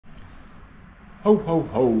Ho ho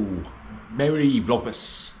ho! Merry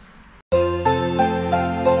Vlogmas!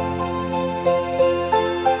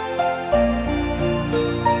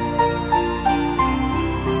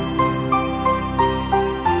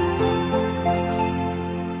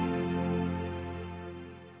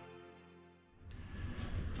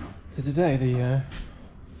 So today the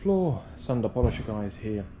floor sander polisher guy is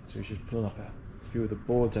here, so he's just pulling up a few of the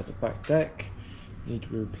boards at the back deck. Need to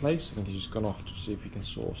be replaced. I think he's just gone off to see if he can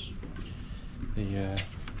source the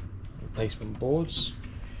replacement boards.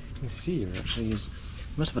 You can see here actually he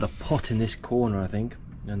must have had a pot in this corner, I think,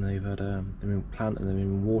 and they've been planting, they've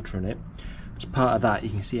been watering it. As part of that,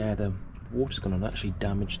 you can see how the water's gone and actually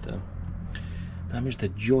damaged the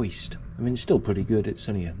joist. I mean, it's still pretty good. It's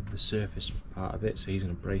only the surface part of it, so he's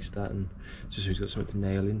going to brace that, and just so he's got something to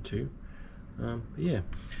nail into. But yeah,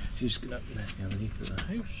 so he's just going to that's the underneath of the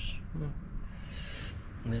house,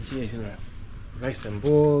 and then so yeah, he's going to replace them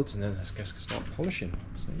boards, and then I guess start polishing.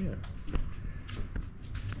 So yeah.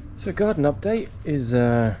 So garden update is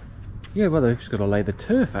yeah, well, they've just got to lay the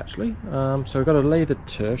turf actually. So we've got to lay the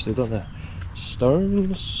turf. So they've done the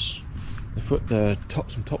stones. They put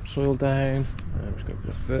some topsoil down. Just got a bit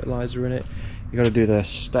of fertilizer in it. You got to do the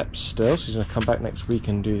steps still. So he's going to come back next week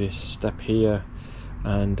and do this step here,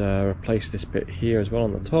 and replace this bit here as well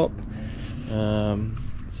on the top.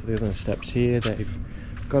 So the other steps here they've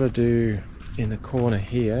got to do in the corner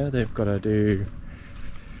here. They've got to do.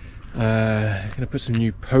 Going to put some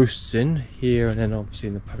new posts in here, and then obviously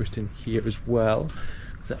in the post in here as well.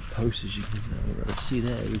 Because that post, as you can see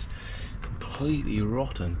there, is completely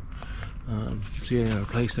rotten. So you're going to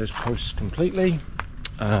replace those posts completely.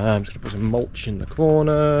 I'm just going to put some mulch in the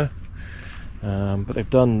corner, but they've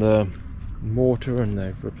done the mortar and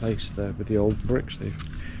they've replaced with the old bricks. They've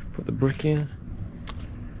put the brick in,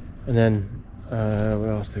 and then what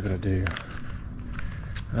else they've got to do?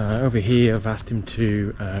 Over here I've asked him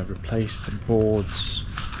to replace the boards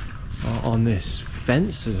on this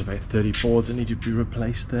fence. There's about 30 boards that need to be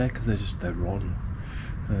replaced there because they're rotten.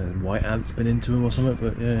 White ants been into them or something,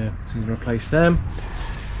 but yeah, so he's gonna replace them.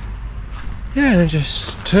 Yeah, and then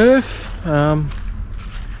just turf. Yeah,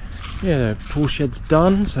 the pool shed's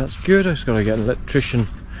done, so that's good. I just got to get an electrician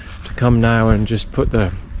to come now and just put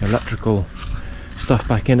the electrical stuff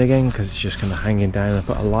back in again, because it's just kind of hanging down. I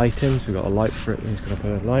put a light in, so we've got a light for it, and he's going to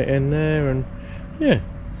put a light in there, and yeah,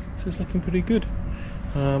 so it's looking pretty good.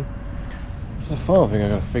 So the final thing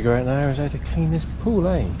I've got to figure out now is how to clean this pool,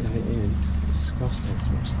 because it is disgusting, so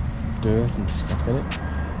much dirt and stuff in it.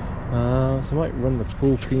 So I might run the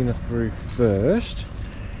pool cleaner through first,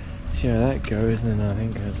 see how that goes, and then I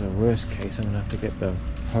think as a worst case I'm going to have to get the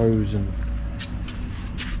hose and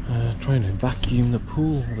try and vacuum the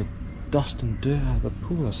pool, or the dust and dirt out of the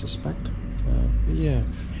pool, I suspect. But yeah,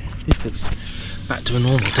 at least it's back to a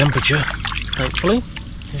normal temperature, thankfully.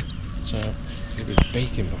 Yeah, so it was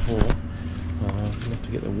baking before. I'll have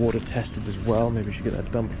to get the water tested as well. Maybe I should get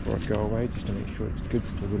that done before I go away, just to make sure it's good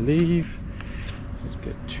before we leave. Let's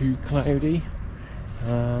get too cloudy.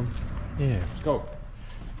 Yeah, let's go.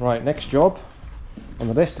 Right, next job on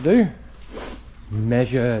the list to do: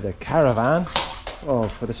 measure the caravan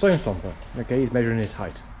for the stone stomper. Okay, he's measuring his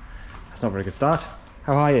height. That's not a very good start.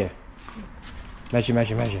 How are you? Measure,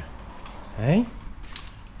 measure, measure. Hey?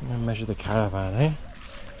 I'm going to measure the caravan, eh?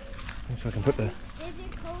 So I can put the... Is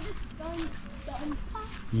it called a stone stomper?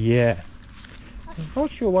 Yeah. I'm not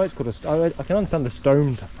sure why it's called a stone. I can understand the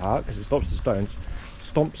stone part, because it stops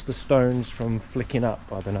the stones from flicking up.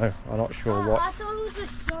 I don't know. I'm not sure what. I thought it was a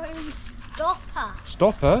stone stopper.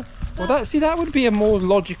 Stopper? Well, that would be a more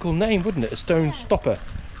logical name, wouldn't it? A stone stopper.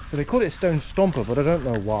 But they call it a stone stomper, but I don't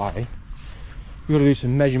know why. We've got to do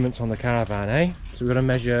some measurements on the caravan, eh? So we've got to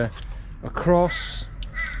measure across,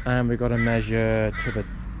 and we've got to measure to the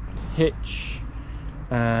hitch,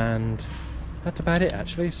 and that's about it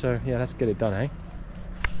actually. So yeah, let's get it done, eh?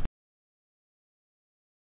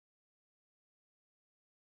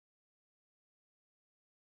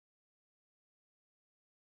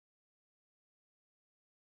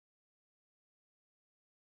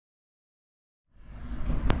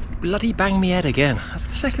 Bloody banged me head again. That's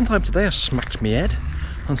the second time today I smacked me head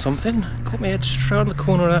on something. Caught my head straight on the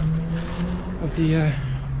corner of the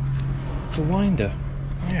winder.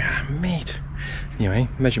 Yeah, mate. Anyway,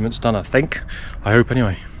 measurements done, I think. I hope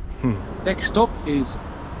anyway. Next stop is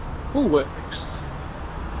Woolworths.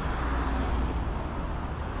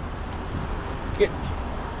 Get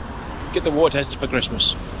the water tested for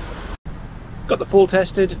Christmas. Got the pool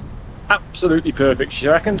tested. Absolutely perfect, she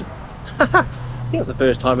reckoned. I think it's the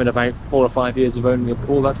first time in about 4 or 5 years of owning a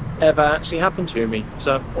pool that's ever actually happened to me.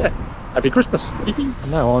 So, yeah, happy Christmas.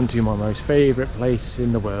 Now on to my most favourite place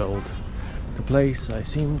in the world, a place I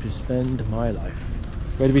seem to spend my life.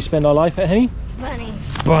 Where do we spend our life at, Henny? Bunnings.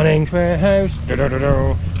 Bunnings Warehouse.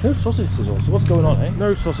 No sausage sizzle. So what's going on, eh?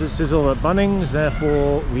 No sausage sizzle at Bunnings,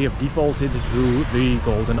 therefore we have defaulted to the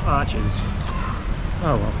Golden Arches.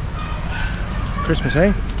 Oh well. Christmas,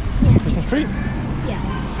 eh? Yeah. Christmas treat? Yeah.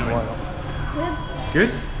 Why not? Good. Good?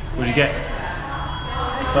 What did you get?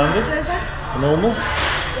 Standard? Normal?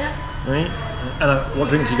 Yeah. Right. And what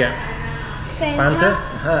drink did you get?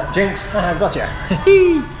 Fanta. Jinx. Gotcha.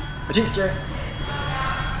 A Jinx, Joe.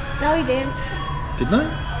 No, he didn't. Didn't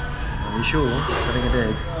I? Are you sure? I think I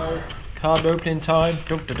did. Card opening time.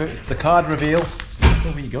 The card reveal. Oh,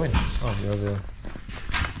 where are you going? Oh, you're over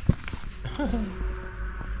there.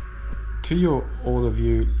 To your, all of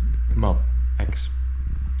you, Mum, X.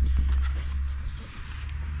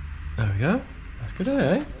 There we go. That's good,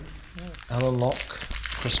 eh? Alan Lock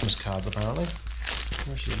Christmas cards, apparently.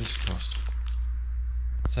 How much did this cost?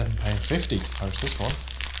 £7.50 to post this one.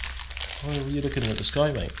 Oh, you're looking at the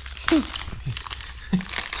sky, mate.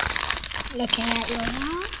 Looking at your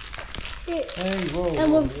house. Hey, whoa.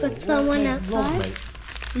 And we'll put someone outside. Vlog, mate.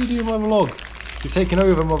 What are you doing my vlog? You're taking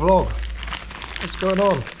over my vlog. What's going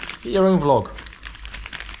on? Get your own vlog.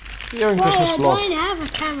 Get your own Christmas vlog. I don't have a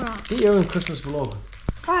camera. Get your own Christmas vlog.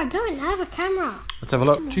 I don't have a camera. Let's have a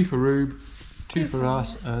look. 2 for Rube, 2 for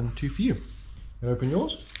us, and 2 for you. You open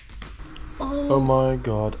yours? Oh my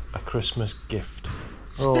god, a Christmas gift.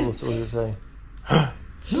 Oh, what does it say?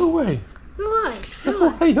 No way! What? No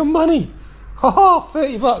way, your money! Haha,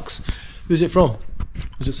 $30. Who's it from?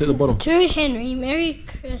 Does it say at the bottom? To Henry, Merry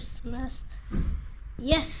Christmas.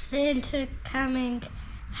 Yes, Santa coming.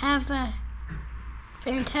 Have a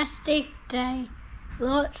fantastic day.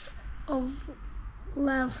 Lots of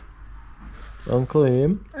love. Uncle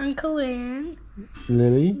Ian, Uncle Ian,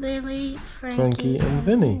 Lily, Lily, Frankie, and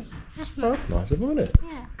Vinny. That's Oh, nice. that's nice, isn't it?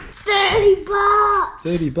 Yeah. $30.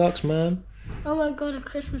 $30, man. Oh my god, a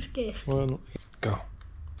Christmas gift. Well, go.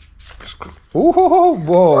 Oh, whoa!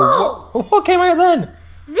 Whoa. What came out then?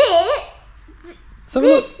 This, Let's have a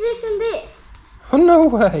look. this and this. Oh, no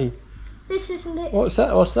way. This and this. What's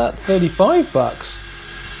that? What's that?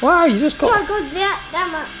 $35. Wow, you just Oh, got. I got that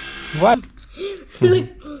much. What?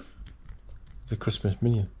 Look. It's a Christmas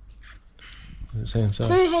minion. What does it say inside?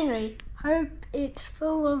 To Henry, hope it's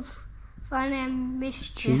full of fun and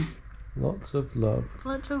mischief. Lots of love.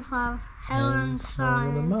 Lots of love. Helen,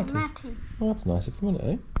 Simon, and Matty. Oh, that's nice of a minute,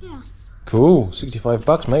 eh? Yeah. Cool.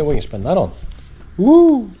 $65, mate. What can you spend that on?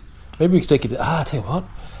 Woo! Maybe we could take it. I tell you what.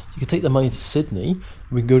 You could take the money to Sydney.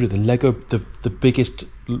 We can go to the Lego, the biggest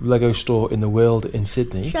Lego store in the world in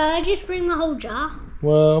Sydney. Shall I just bring my whole jar?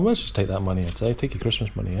 Well, let's just take that money, I'd say. Take your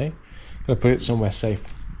Christmas money, eh? Gotta put it somewhere safe.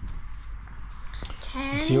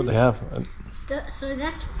 10. See what they have. So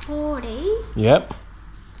that's 40. Yep,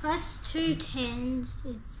 Plus 2 tens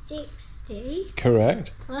is 60.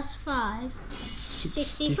 correct. Plus 5,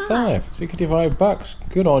 65. $65.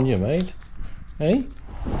 Good on you, mate. Hey?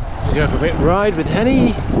 We're going for a bit ride with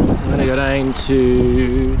Henny. We're going to go down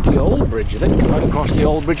to the old bridge, I think. Right across the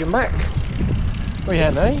old bridge and back. Where you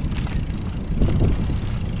heading, eh?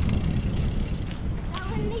 That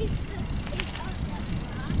one needs to be up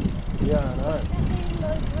that Yeah, I know. and then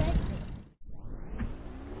those red.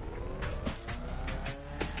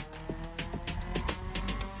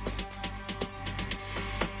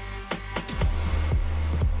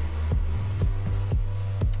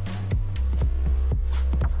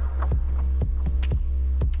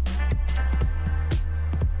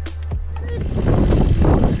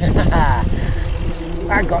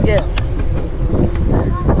 I got you.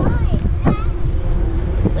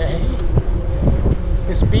 Hey.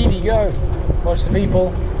 Get speedy, go. Watch the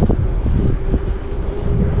people.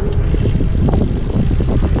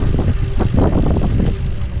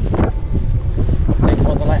 Take him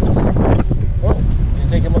on the left. Oh,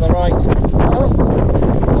 take him on the right.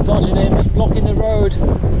 Oh, he's dodging him. He's blocking the road.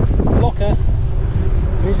 Blocker.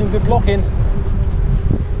 Doing some good blocking.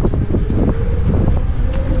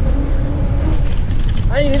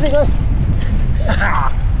 Hey, does it go?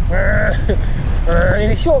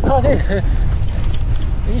 He's shortcutting.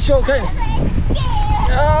 He's shortcutting.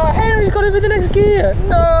 Oh, Henry's got him in the next gear.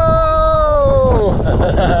 No!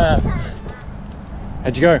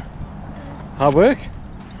 How'd you go? Hard work?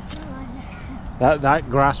 That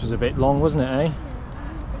grass was a bit long, wasn't it, eh?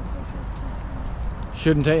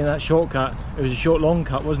 Shouldn't have taken that shortcut. It was a short, long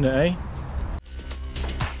cut, wasn't it, eh?